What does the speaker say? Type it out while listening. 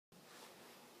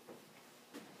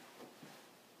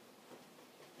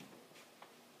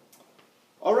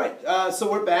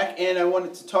So we're back, and I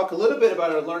wanted to talk a little bit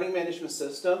about our learning management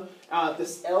system,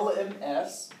 this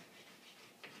LMS.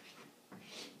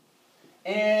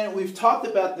 And we've talked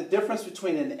about the difference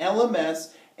between an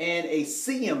LMS and a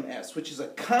CMS, which is a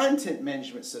content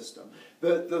management system.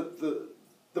 The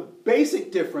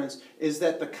basic difference is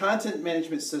that the content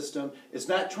management system is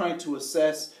not trying to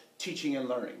assess teaching and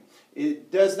learning.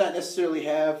 It does not necessarily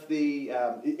have the,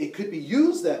 it could be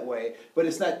used that way, but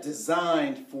it's not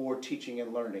designed for teaching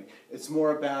and learning. It's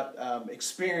more about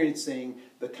experiencing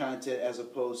the content as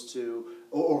opposed to,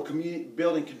 or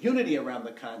building community around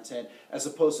the content as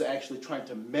opposed to actually trying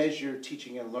to measure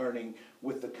teaching and learning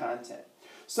with the content.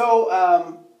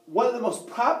 So one of the most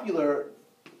popular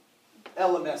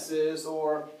LMSs,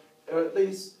 or at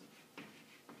least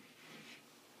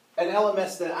an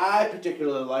LMS that I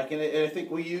particularly like, and I think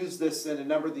we use this in a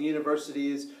number of the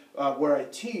universities where I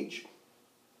teach,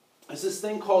 is this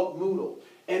thing called Moodle.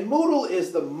 And Moodle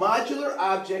is the Modular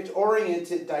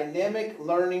Object-Oriented Dynamic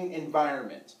Learning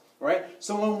Environment, right?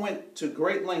 Someone went to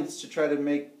great lengths to try to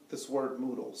make this word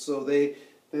Moodle. So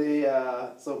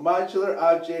so Modular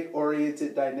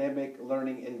Object-Oriented Dynamic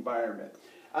Learning Environment.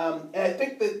 And I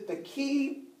think that the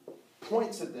key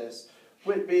points of this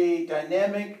would be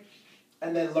dynamic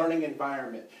and then learning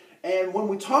environment. And when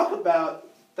we talk about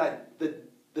the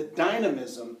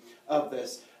dynamism of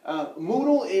this,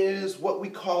 Moodle is what we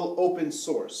call open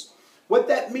source. What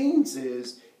that means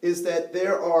is that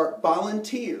there are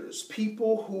volunteers,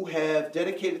 people who have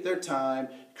dedicated their time,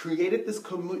 created this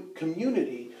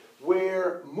community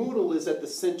where Moodle is at the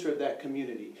center of that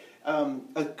community.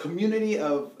 A community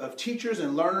of teachers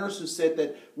and learners who said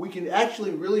that we can actually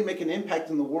really make an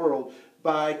impact in the world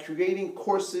by creating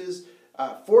courses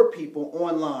for people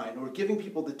online, or giving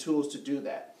people the tools to do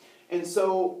that. And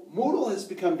so Moodle has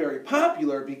become very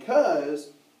popular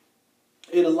because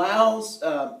it allows,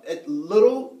 at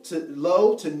low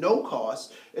to no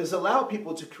cost, it has allowed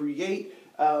people to create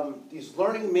these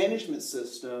learning management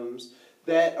systems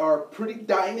that are pretty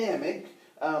dynamic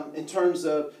in terms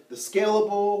of the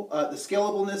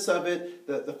scalableness of it,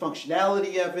 the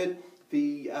functionality of it,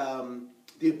 the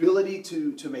ability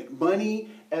to make money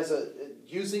as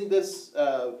using this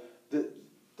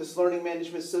this learning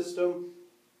management system.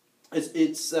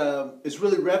 It's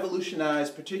really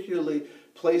revolutionized, particularly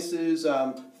places,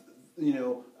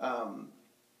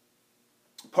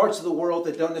 parts of the world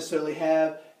that don't necessarily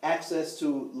have access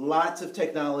to lots of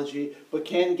technology, but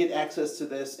can get access to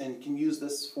this and can use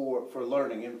this for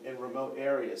learning in remote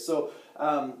areas. So,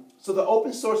 so the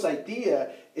open source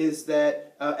idea is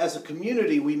that as a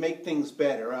community we make things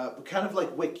better, kind of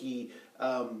like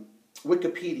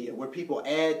Wikipedia, where people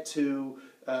add to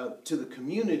the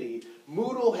community.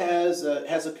 Moodle has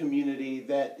a community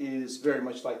that is very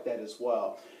much like that as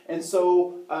well. And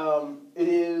so it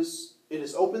is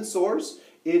open source.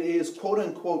 It is quote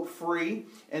unquote free,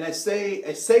 and I say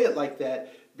it like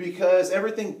that because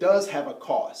everything does have a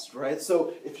cost, right?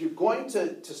 So if you're going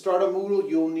to start a Moodle,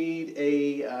 you'll need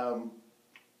a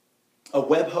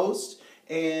web host,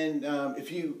 and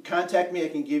if you contact me, I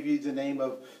can give you the name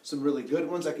of some really good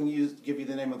ones. I can give you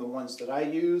the name of the ones that I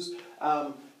use,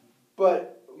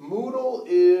 but Moodle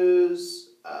is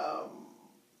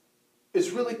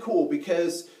really cool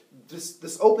because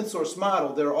this open source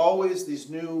model, there are always these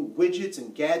new widgets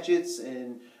and gadgets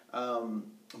and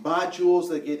modules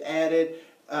that get added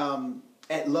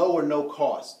at low or no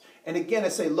cost. And again, I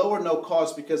say low or no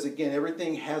cost because, again,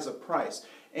 everything has a price.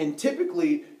 And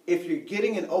typically, if you're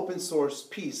getting an open source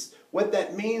piece, what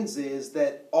that means is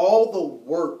that all the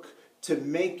work to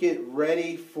make it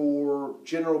ready for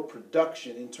general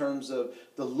production in terms of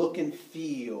the look and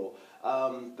feel,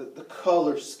 the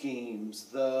color schemes,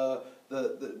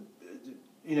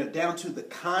 down to the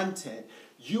content,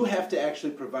 you have to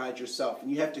actually provide yourself,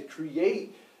 and you have to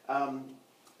create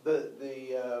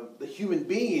the human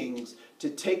beings to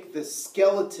take the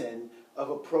skeleton of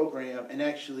a program and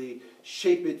actually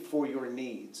shape it for your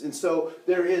needs. And so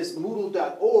there is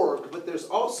Moodle.org, but there's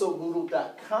also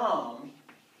Moodle.com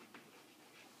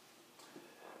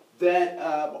that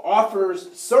offers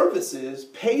services,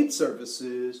 paid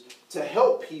services, to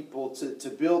help people to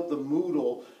build the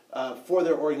Moodle for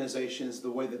their organizations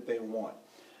the way that they want.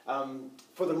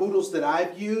 For the Moodles that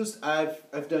I've used,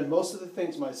 I've done most of the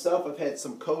things myself. I've had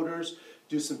some coders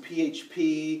do some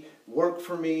PHP work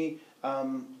for me.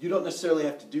 You don't necessarily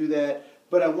have to do that,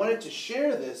 but I wanted to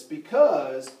share this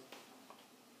because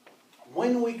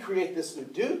when we create this new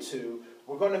due-to,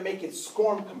 we're going to make it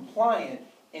Scrom compliant,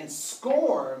 and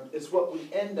Scrom is what we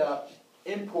end up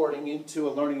importing into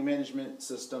a learning management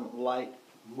system like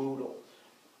Moodle.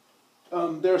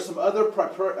 There are some other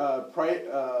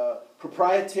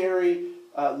proprietary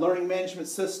learning management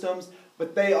systems,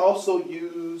 but they also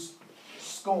use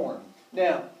Scrom.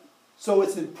 Now, so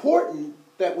it's important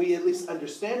that we at least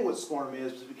understand what Scrom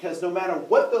is, because no matter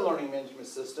what the learning management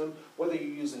system, whether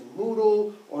you're using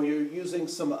Moodle or you're using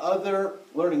some other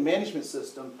learning management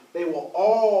system, they will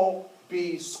all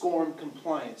be Scrom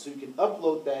compliant. So you can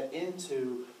upload that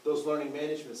into those learning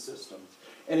management systems.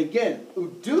 And again,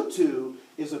 Udutu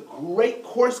is a great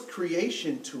course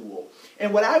creation tool.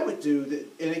 And what I would do,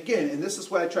 and again, and this is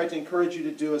what I tried to encourage you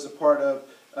to do as a part of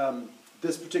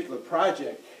this particular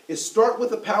project, is start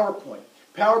with a PowerPoint.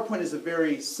 PowerPoint is a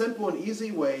very simple and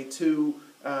easy way to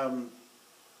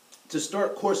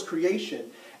start course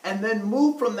creation, and then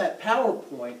move from that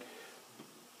PowerPoint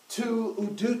to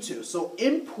Udutu. So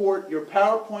import your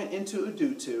PowerPoint into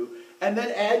Udutu, and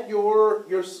then add your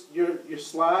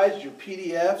slides, your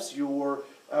PDFs, your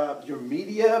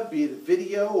media, be it a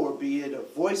video or be it a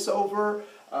voiceover.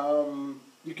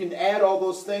 You can add all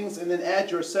those things and then add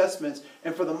your assessments,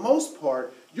 and for the most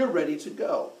part, you're ready to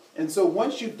go. And so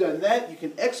once you've done that, you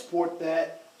can export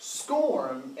that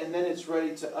Scrom, and then it's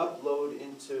ready to upload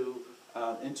into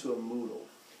a Moodle.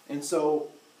 And so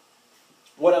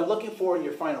what I'm looking for in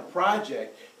your final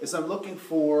project is I'm looking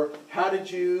for how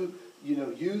did you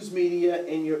use media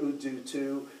in your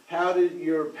Udutu, how did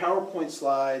your PowerPoint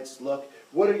slides look,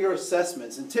 what are your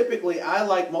assessments? And typically I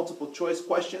like multiple choice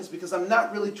questions because I'm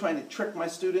not really trying to trick my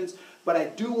students, but I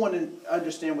do want to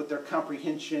understand what their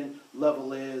comprehension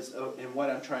level is and what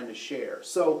I'm trying to share.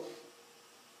 So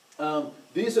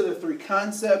these are the three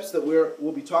concepts that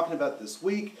we'll be talking about this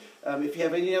week. If you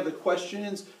have any other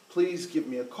questions, please give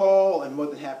me a call. I'm more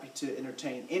than happy to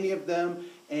entertain any of them,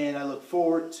 and I look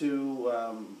forward to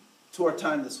our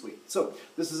time this week. So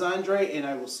this is Andre, and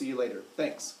I will see you later.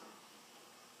 Thanks.